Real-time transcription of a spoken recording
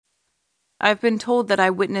I've been told that I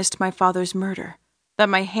witnessed my father's murder, that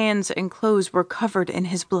my hands and clothes were covered in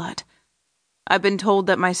his blood. I've been told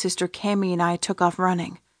that my sister Cammie and I took off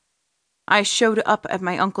running. I showed up at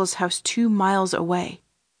my uncle's house 2 miles away.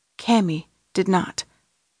 Cammie did not.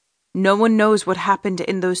 No one knows what happened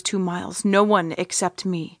in those 2 miles, no one except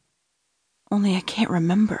me. Only I can't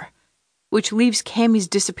remember, which leaves Cammie's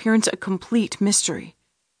disappearance a complete mystery.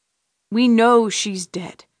 We know she's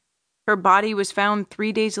dead. Her body was found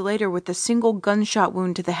 3 days later with a single gunshot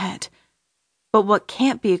wound to the head. But what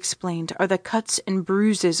can't be explained are the cuts and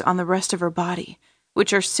bruises on the rest of her body,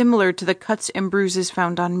 which are similar to the cuts and bruises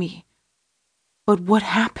found on me. But what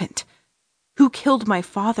happened? Who killed my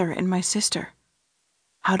father and my sister?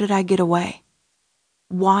 How did I get away?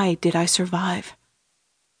 Why did I survive?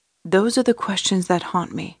 Those are the questions that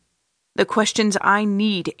haunt me. The questions I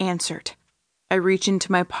need answered. I reach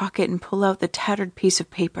into my pocket and pull out the tattered piece of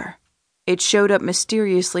paper. It showed up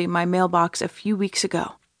mysteriously in my mailbox a few weeks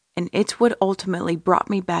ago, and it's what ultimately brought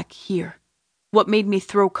me back here. What made me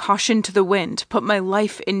throw caution to the wind, put my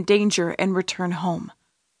life in danger, and return home.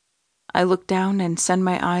 I look down and send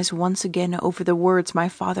my eyes once again over the words my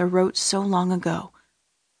father wrote so long ago.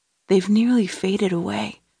 They've nearly faded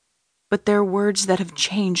away, but they're words that have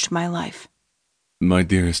changed my life. My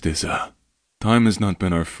dearest Isa, time has not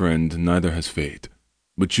been our friend, neither has fate.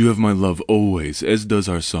 But you have my love always, as does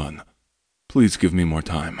our son. Please give me more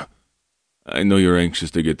time. I know you're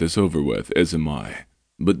anxious to get this over with, as am I,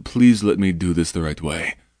 but please let me do this the right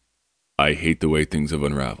way. I hate the way things have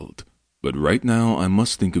unraveled, but right now I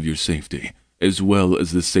must think of your safety, as well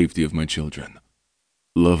as the safety of my children.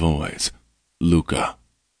 Love always, Luca.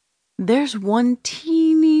 There's one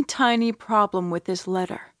teeny tiny problem with this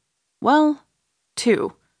letter. Well,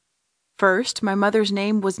 2. First, my mother's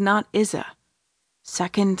name was not Isa.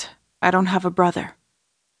 Second, I don't have a brother.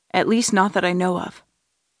 At least not that I know of.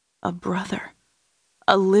 A brother.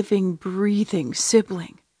 A living, breathing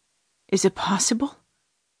sibling. Is it possible?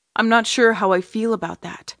 I'm not sure how I feel about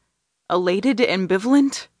that. Elated,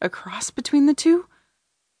 ambivalent, a cross between the two?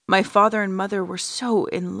 My father and mother were so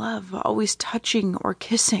in love, always touching or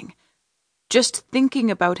kissing. Just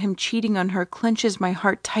thinking about him cheating on her clenches my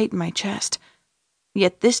heart tight in my chest.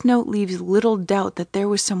 Yet this note leaves little doubt that there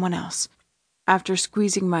was someone else. After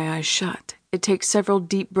squeezing my eyes shut, it takes several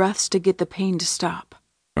deep breaths to get the pain to stop.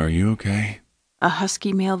 Are you okay? A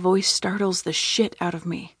husky male voice startles the shit out of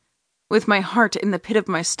me. With my heart in the pit of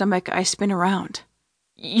my stomach, I spin around.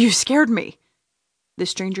 You scared me. The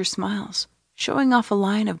stranger smiles, showing off a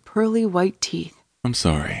line of pearly white teeth. I'm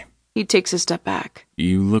sorry. He takes a step back.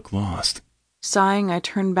 You look lost. Sighing, I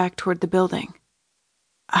turn back toward the building.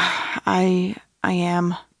 I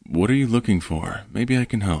am. What are you looking for? Maybe I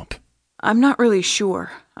can help. I'm not really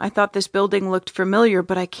sure. I thought this building looked familiar,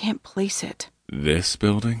 but I can't place it. This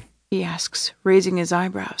building? He asks, raising his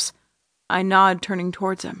eyebrows. I nod, turning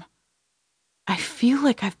towards him. I feel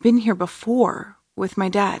like I've been here before, with my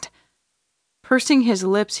dad. Pursing his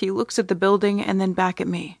lips, he looks at the building and then back at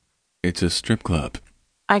me. It's a strip club.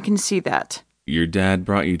 I can see that. Your dad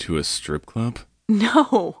brought you to a strip club?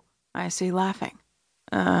 No, I say, laughing.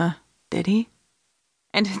 Did he?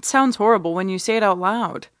 And it sounds horrible when you say it out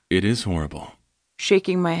loud. It is horrible.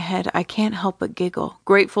 Shaking my head, I can't help but giggle,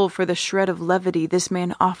 grateful for the shred of levity this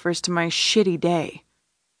man offers to my shitty day.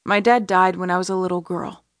 My dad died when I was a little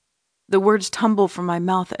girl. The words tumble from my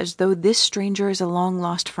mouth as though this stranger is a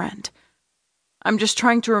long-lost friend. I'm just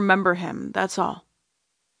trying to remember him, that's all.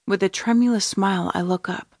 With a tremulous smile, I look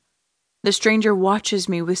up. The stranger watches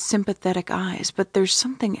me with sympathetic eyes, but there's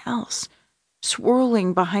something else,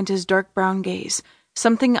 swirling behind his dark brown gaze,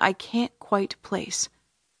 something I can't quite place.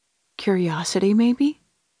 Curiosity, maybe?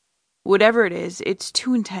 Whatever it is, it's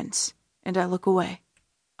too intense, and I look away.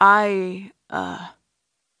 I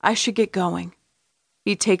should get going.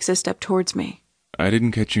 He takes a step towards me. I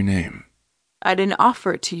didn't catch your name. I didn't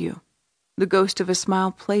offer it to you. The ghost of a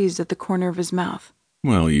smile plays at the corner of his mouth.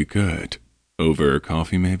 Well, you could. Over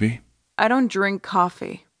coffee, maybe? I don't drink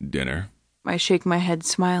coffee. Dinner? I shake my head,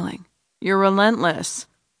 smiling. You're relentless.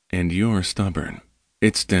 And you're stubborn.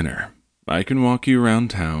 It's dinner. I can walk you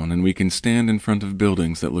around town, and we can stand in front of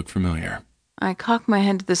buildings that look familiar. I cock my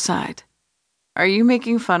head to the side. Are you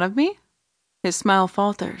making fun of me? His smile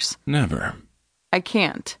falters. Never. I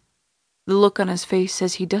can't. The look on his face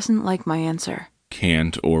says he doesn't like my answer.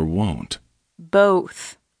 Can't or won't?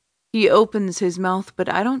 Both. He opens his mouth, but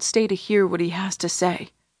I don't stay to hear what he has to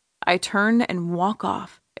say. I turn and walk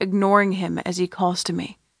off, ignoring him as he calls to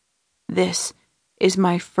me. This is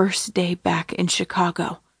my first day back in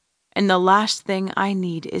Chicago, and the last thing I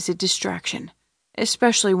need is a distraction,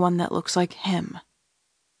 especially one that looks like him.